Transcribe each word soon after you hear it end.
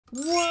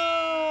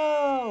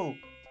Wow!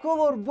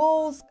 Color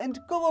balls and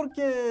color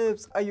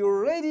caps. Are you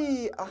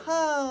ready?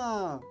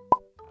 Aha!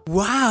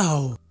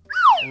 Wow!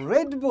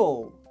 Red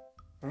ball.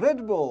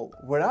 Red ball.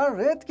 Where are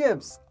red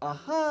caps?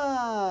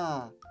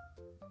 Aha!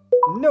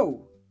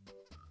 No.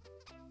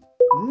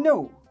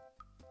 No.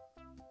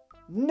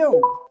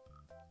 No.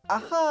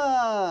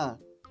 Aha!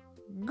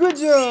 Good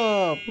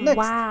job! Next.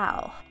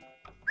 Wow!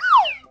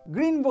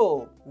 Green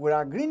ball. Where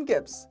are green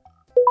caps?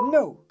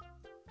 No.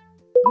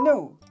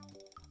 No.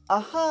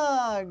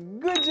 Aha!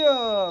 Good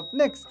job!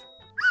 Next.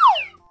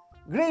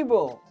 Gray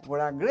ball. Where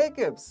are gray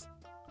caps?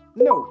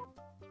 No.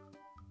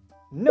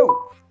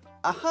 No.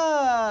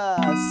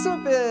 Aha!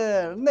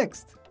 Super!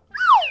 Next.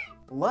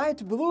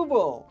 Light blue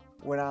ball.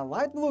 Where are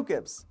light blue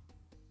caps?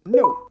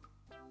 No.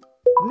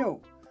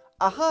 No.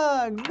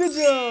 Aha! Good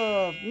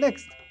job!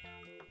 Next.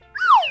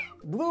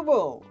 Blue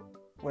ball.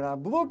 Where are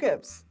blue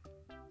caps?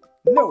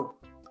 No.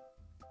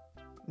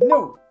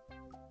 No.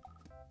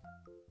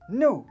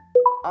 No.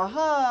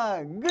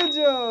 Aha! Good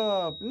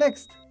job!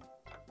 Next.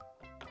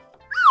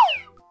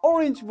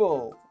 Orange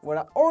ball. Where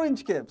are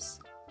orange caps?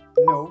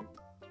 No.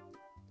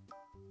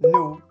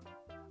 No.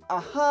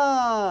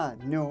 Aha!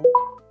 No.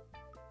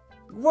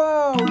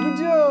 Wow! Good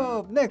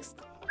job! Next.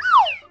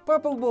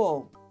 Purple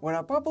ball. Where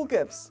are purple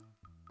caps?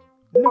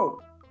 No.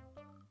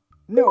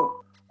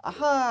 No.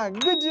 Aha!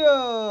 Good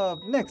job!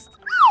 Next.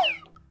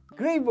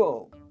 Gray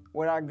ball.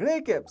 Where are gray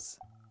caps?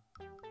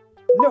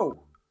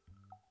 No.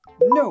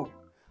 No.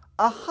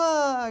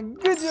 Aha!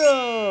 Good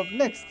job!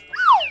 Next.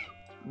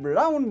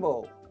 Brown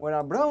ball. Where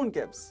are brown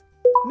caps?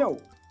 No.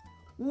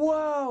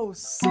 Wow!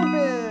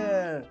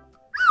 Super!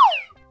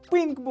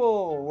 Pink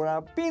ball. Where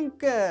are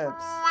pink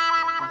caps?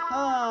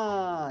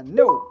 Aha!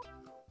 No.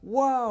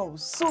 Wow!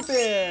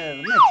 Super!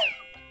 Next.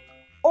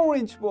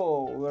 Orange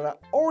ball. Where are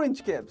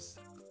orange caps?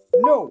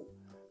 No.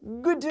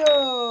 Good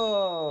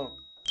job!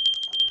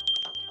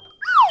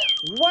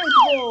 White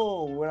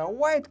ball. Where are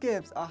white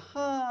caps?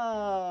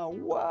 Aha!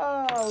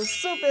 Wow!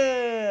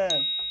 Super!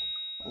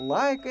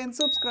 Like and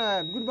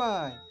subscribe.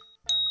 Goodbye.